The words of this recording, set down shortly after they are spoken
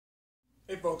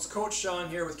folks, Coach Sean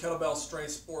here with Kettlebell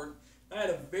Strength Sport. I had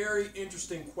a very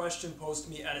interesting question posed to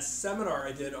me at a seminar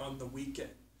I did on the weekend.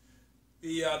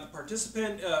 The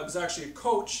participant was actually a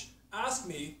coach, asked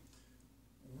me,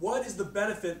 what is the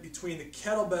benefit between the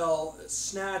kettlebell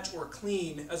snatch or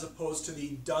clean as opposed to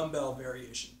the dumbbell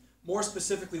variation? More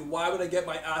specifically, why would I get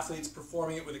my athletes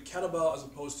performing it with a kettlebell as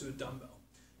opposed to a dumbbell?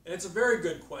 And it's a very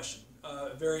good question,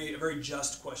 a very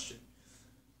just question.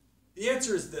 The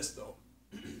answer is this though.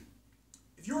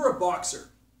 If you were a boxer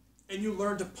and you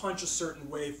learned to punch a certain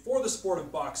way for the sport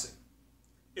of boxing,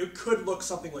 it could look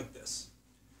something like this.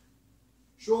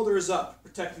 Shoulder is up,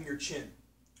 protecting your chin.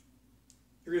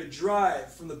 You're going to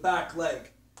drive from the back leg,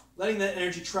 letting that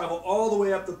energy travel all the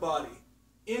way up the body.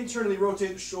 Internally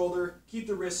rotate the shoulder, keep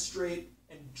the wrist straight,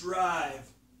 and drive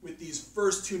with these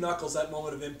first two knuckles at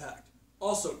moment of impact.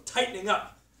 Also tightening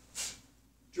up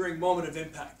during moment of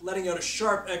impact, letting out a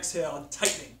sharp exhale and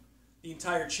tightening the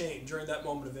entire chain during that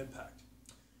moment of impact.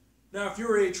 Now, if you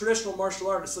were a traditional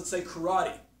martial artist, let's say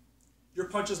karate, your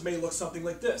punches may look something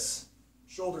like this.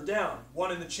 Shoulder down,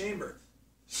 one in the chamber.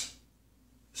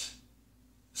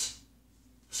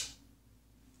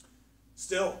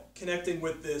 Still connecting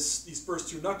with these first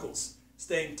two knuckles,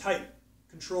 staying tight,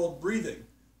 controlled breathing,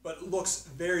 but it looks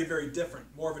very different.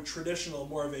 More of a traditional,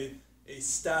 more of a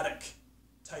static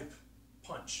type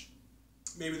punch.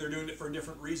 Maybe they're doing it for a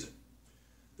different reason.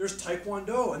 There's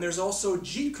Taekwondo, and there's also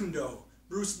Jeet Kune Do,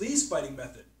 Bruce Lee's fighting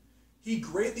method. He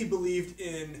greatly believed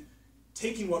in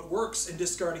taking what works and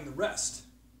discarding the rest.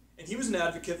 And he was an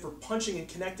advocate for punching and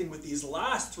connecting with these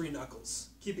last three knuckles,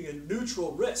 keeping a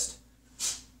neutral wrist.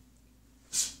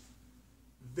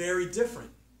 Very different.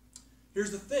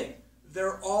 Here's the thing.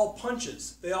 They're all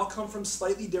punches. They all come from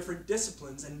slightly different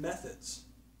disciplines and methods.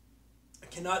 I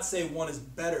cannot say one is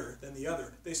better than the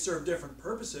other. They serve different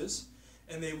purposes,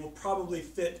 and they will probably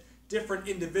fit different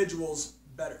individuals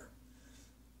better.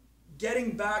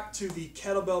 Getting back to the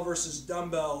kettlebell versus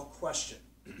dumbbell question,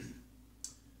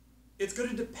 it's going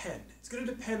to depend. It's going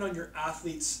to depend on your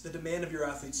athlete's, the demand of your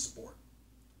athlete's sport.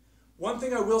 One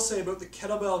thing I will say about the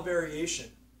kettlebell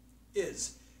variation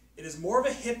is it is more of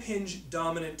a hip hinge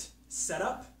dominant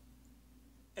setup,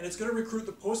 and it's going to recruit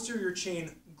the posterior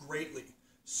chain greatly.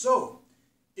 So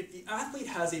if the athlete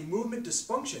has a movement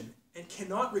dysfunction and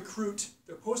cannot recruit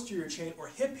their posterior chain or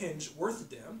hip hinge worth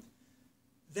a damn,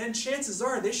 then chances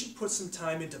are they should put some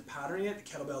time into patterning it, the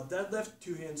kettlebell deadlift,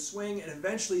 two-hand swing, and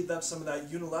eventually some of that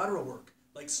unilateral work,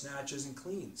 like snatches and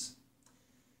cleans.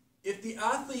 If the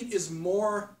athlete is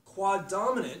more quad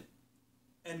dominant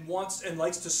and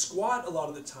likes to squat a lot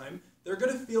of the time, they're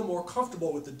going to feel more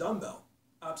comfortable with the dumbbell.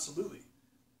 Absolutely.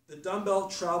 The dumbbell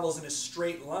travels in a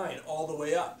straight line all the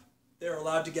way up. They're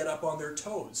allowed to get up on their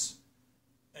toes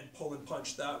and pull and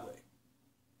punch that way.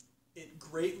 It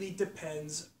greatly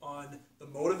depends on the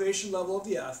motivation level of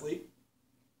the athlete,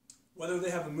 whether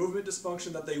they have a movement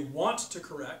dysfunction that they want to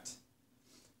correct,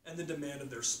 and the demand of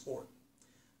their sport.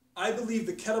 I believe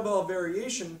the kettlebell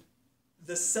variation,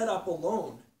 the setup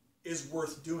alone, is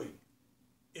worth doing.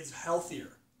 It's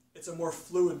healthier. It's a more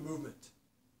fluid movement.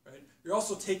 Right? You're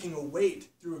also taking a weight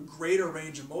through a greater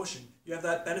range of motion. You have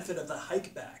that benefit of the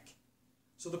hike back.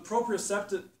 So the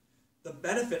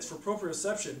benefits for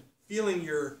proprioception, feeling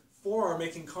your forearm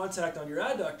making contact on your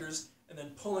adductors and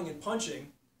then pulling and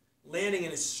punching, landing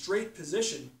in a straight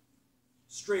position,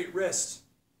 straight wrist,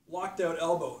 locked out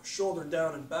elbow, shoulder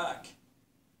down and back.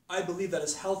 I believe that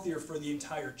is healthier for the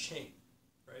entire chain.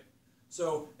 Right?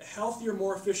 So a healthier,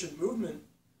 more efficient movement,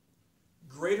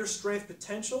 greater strength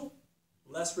potential,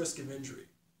 less risk of injury.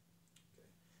 Okay.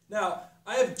 Now,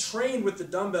 I have trained with the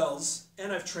dumbbells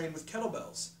and I've trained with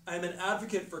kettlebells. I'm an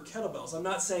advocate for kettlebells. I'm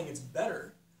not saying it's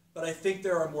better, but I think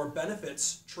there are more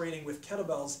benefits training with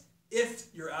kettlebells if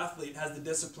your athlete has the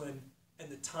discipline and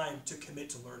the time to commit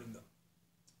to learning them.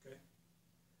 Okay?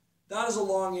 That is a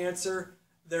long answer.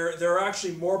 There are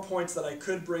actually more points that I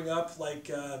could bring up, like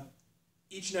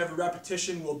each and every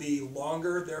repetition will be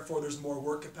longer, therefore there's more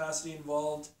work capacity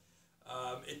involved.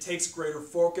 It takes greater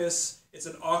focus. It's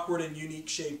an awkward and unique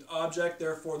shaped object,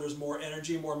 therefore there's more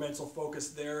energy, more mental focus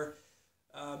there.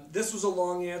 This was a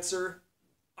long answer.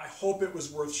 I hope it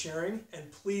was worth sharing, and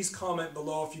please comment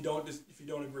below if you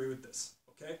don't agree with this.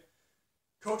 Okay?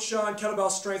 Coach Sean,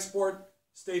 Kettlebell Strength Sport.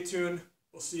 Stay tuned.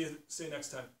 We'll see you next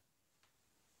time.